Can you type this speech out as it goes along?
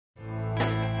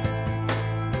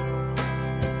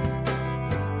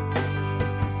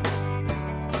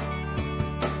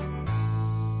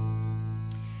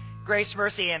Grace,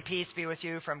 mercy, and peace be with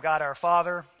you from God our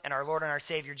Father and our Lord and our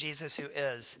Savior Jesus, who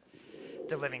is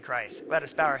the living Christ. Let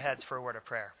us bow our heads for a word of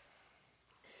prayer.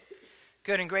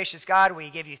 Good and gracious God, we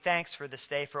give you thanks for this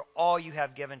day, for all you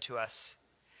have given to us.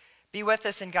 Be with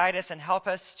us and guide us and help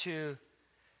us to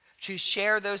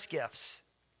share those gifts.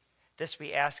 This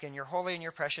we ask in your holy and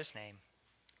your precious name.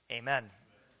 Amen.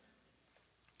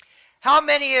 How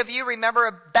many of you remember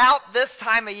about this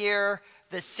time of year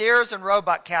the Sears and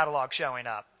Roebuck catalog showing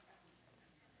up?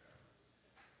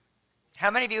 How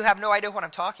many of you have no idea what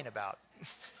I'm talking about?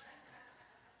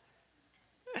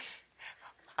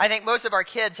 I think most of our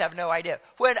kids have no idea.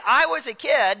 When I was a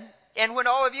kid, and when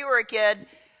all of you were a kid,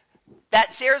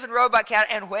 that Sears and Roebuck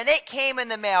catalog, and when it came in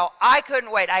the mail, I couldn't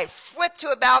wait. I flipped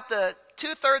to about the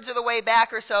 2/3 of the way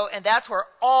back or so, and that's where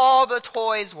all the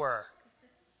toys were.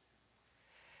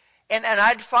 And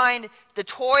I'd find the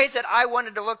toys that I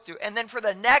wanted to look through. And then for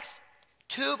the next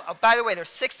by the way, there's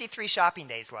 63 shopping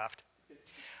days left.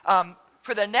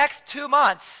 For the next 2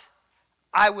 months,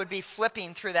 I would be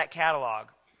flipping through that catalog,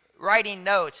 writing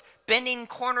notes, bending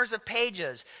corners of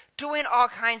pages, doing all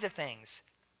kinds of things.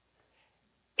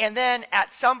 And then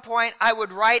at some point, I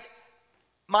would write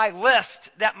my list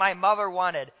that my mother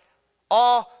wanted,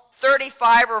 all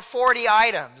 35 or 40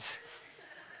 items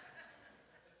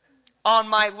on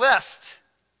my list.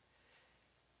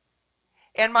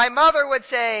 And my mother would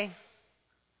say,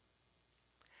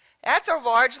 "That's a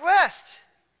large list."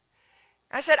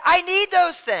 I said, "I need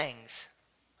those things."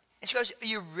 And she goes,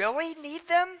 "You really need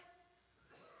them?"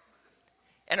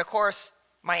 And of course,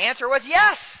 my answer was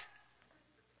yes.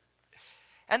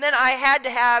 And then I had to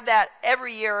have that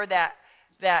every year,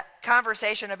 that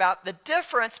conversation about the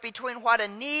difference between what a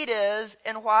need is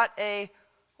and what a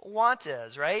want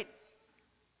is, right?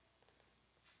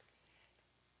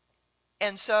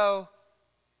 And so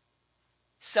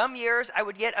some years I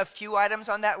would get a few items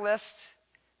on that list.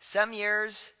 Some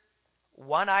years,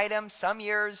 one item. Some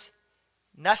years,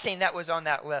 nothing that was on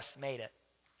that list made it.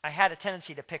 I had a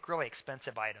tendency to pick really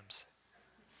expensive items.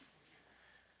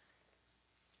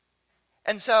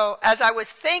 And so as I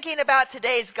was thinking about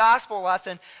today's gospel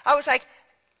lesson, I was like,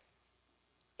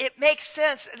 it makes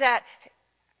sense that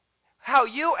how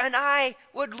you and I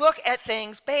would look at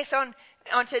things based on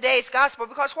today's gospel.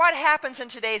 Because what happens in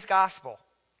today's gospel?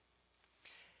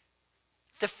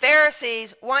 The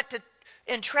Pharisees want to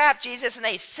entrap Jesus, and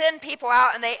they send people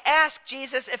out and they ask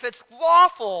Jesus if it's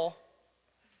lawful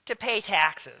to pay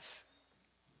taxes.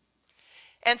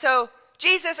 And so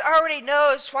Jesus already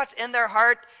knows what's in their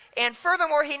heart, and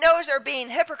furthermore, he knows they're being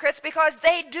hypocrites because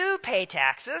they do pay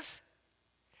taxes.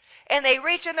 And they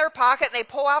reach in their pocket and they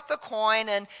pull out the coin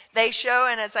and they show,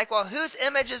 and it's like, well, whose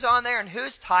image is on there and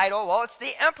whose title? Well, it's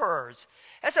the emperor's.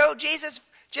 And so Jesus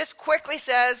just quickly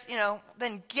says,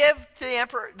 then give to the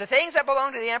emperor, the things that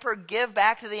belong to the emperor, give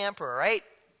back to the emperor, right?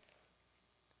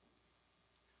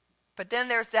 But then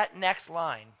there's that next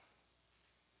line.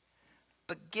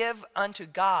 But give unto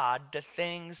God the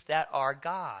things that are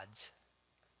God's.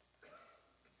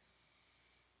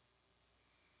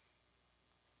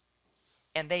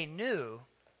 And they knew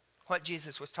what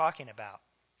Jesus was talking about.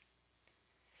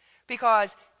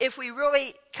 Because if we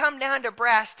really come down to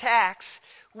brass tacks,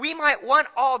 we might want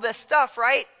all this stuff,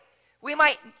 right? We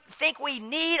might think we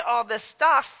need all this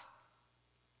stuff.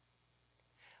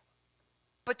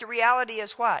 But the reality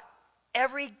is what?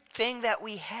 Everything that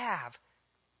we have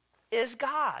is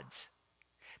God's.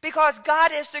 Because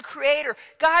God is the creator.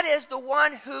 God is the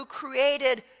one who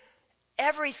created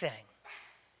everything.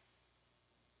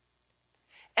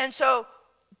 And so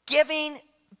giving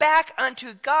back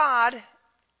unto God,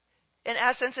 in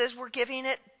essence, is we're giving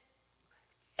it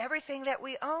everything that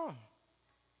we own.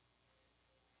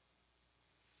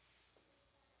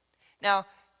 Now,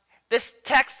 this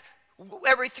text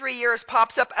every 3 years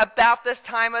pops up about this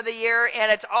time of the year,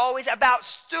 and it's always about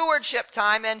stewardship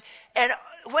time. And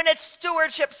when it's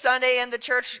Stewardship Sunday in the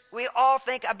church, we all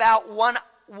think about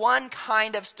one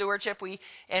kind of stewardship. We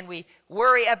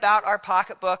worry about our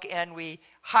pocketbook and we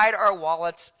hide our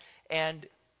wallets.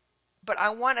 But I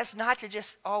want us not to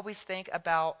just always think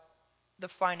about the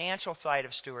financial side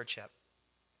of stewardship.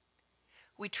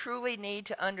 We truly need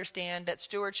to understand that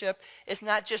stewardship is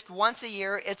not just once a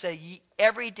year, it's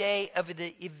every day of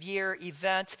the year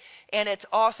event, and it's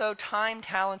also time,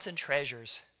 talents, and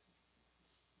treasures.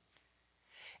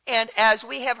 And as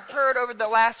we have heard over the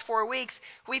last 4 weeks,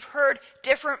 we've heard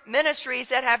different ministries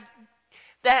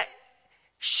that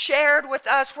shared with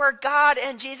us where God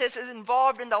and Jesus is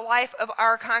involved in the life of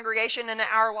our congregation and in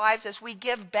our lives as we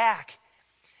give back.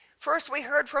 First, we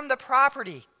heard from the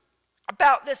property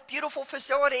about this beautiful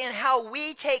facility and how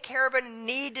we take care of it and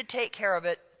need to take care of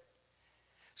it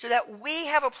so that we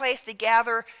have a place to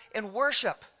gather and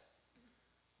worship.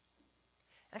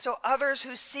 And so others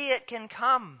who see it can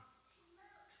come.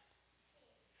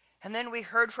 And then we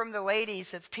heard from the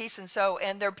ladies of Peace and Sew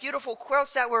and their beautiful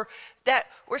quilts that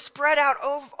were spread out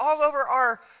all over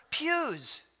our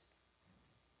pews.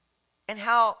 And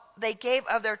how they gave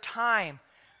of their time,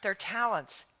 their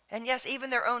talents, and yes,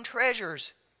 even their own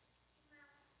treasures,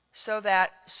 so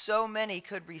that so many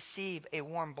could receive a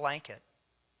warm blanket.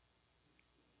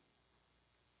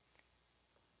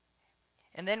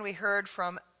 And then we heard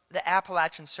from the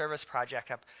Appalachian Service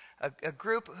Project, a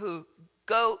group who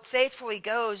faithfully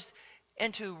goes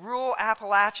into rural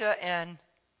Appalachia and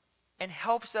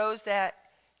helps those that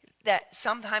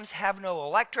sometimes have no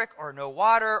electric or no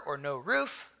water or no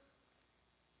roof,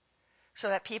 so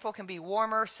that people can be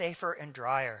warmer, safer, and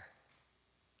drier.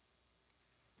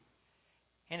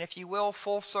 And if you will,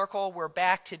 full circle, we're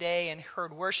back today and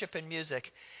heard worship and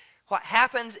music. What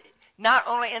happens not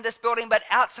only in this building but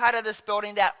outside of this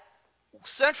building, that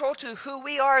central to who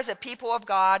we are as a people of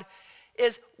God,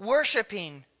 is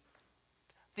worshiping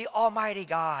the Almighty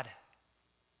God.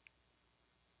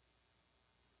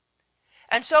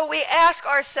 And so we ask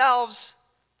ourselves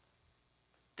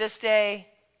this day,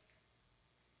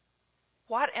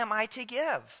 what am I to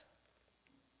give?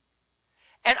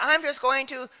 And I'm just going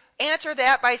to answer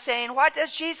that by saying, what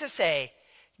does Jesus say?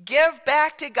 Give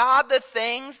back to God the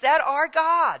things that are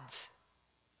God's.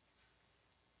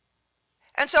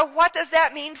 And so what does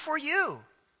that mean for you?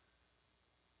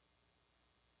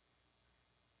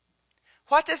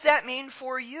 What does that mean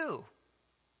for you?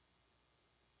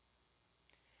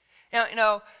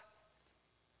 Now,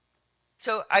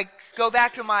 so I go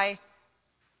back to my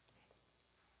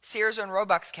Sears and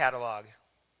Roebuck's catalog.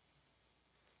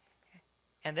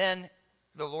 And then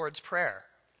the Lord's Prayer.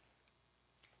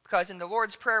 Because in the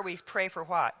Lord's Prayer we pray for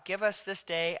what? Give us this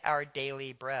day our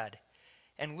daily bread.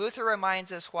 And Luther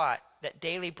reminds us what? That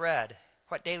daily bread,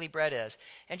 what daily bread is.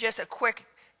 And just a quick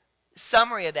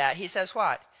summary of that, he says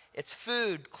what? It's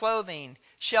food, clothing,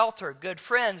 shelter, good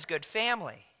friends, good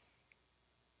family.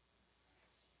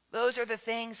 Those are the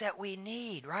things that we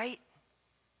need, right?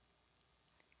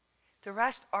 The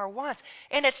rest are wants.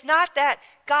 And it's not that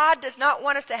God does not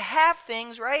want us to have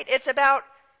things, right? It's about,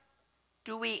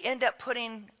 do we end up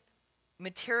putting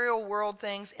material world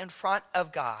things in front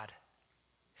of God?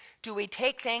 Do we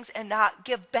take things and not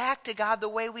give back to God the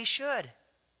way we should?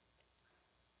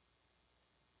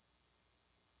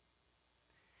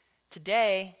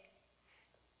 Today,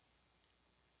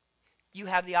 you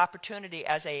have the opportunity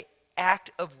as an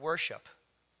act of worship.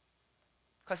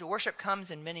 Because the worship comes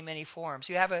in many, many forms.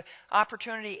 You have an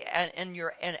opportunity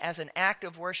as an act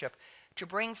of worship to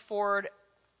bring forward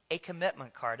a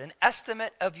commitment card, an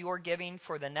estimate of your giving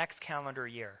for the next calendar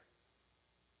year.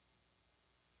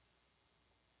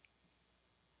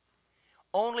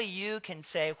 Only you can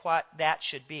say what that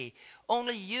should be.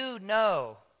 Only you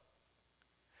know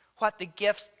what the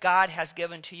gifts God has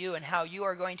given to you and how you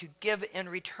are going to give in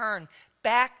return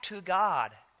back to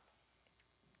God.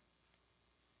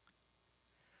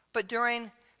 But during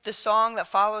the song that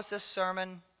follows this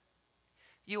sermon,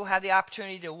 you will have the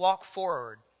opportunity to walk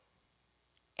forward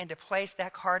and to place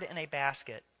that card in a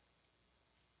basket,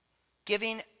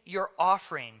 giving your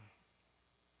offering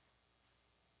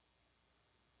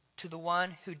to the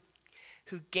one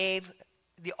who gave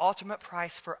the ultimate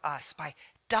price for us by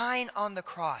dying on the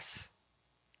cross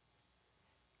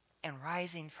and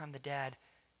rising from the dead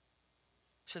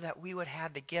so that we would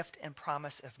have the gift and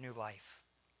promise of new life.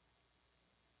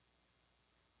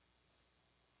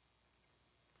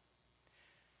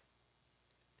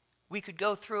 We could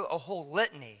go through a whole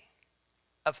litany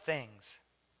of things.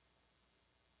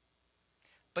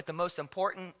 But the most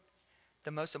important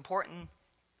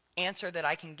answer that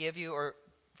I can give you, or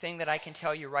thing that I can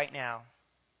tell you right now,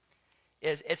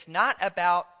 is it's not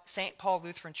about St. Paul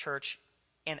Lutheran Church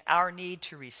and our need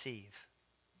to receive.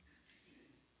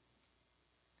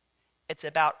 It's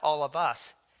about all of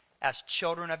us as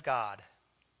children of God,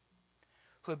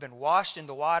 who have been washed in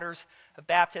the waters of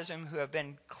baptism, who have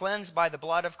been cleansed by the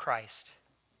blood of Christ.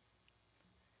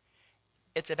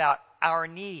 It's about our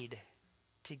need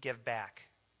to give back.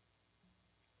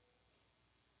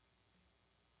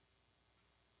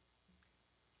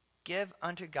 Give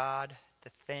unto God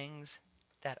the things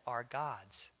that are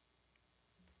God's.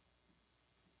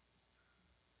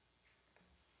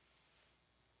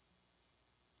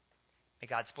 May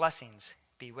God's blessings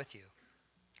be with you,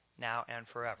 now and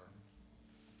forever.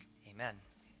 Amen.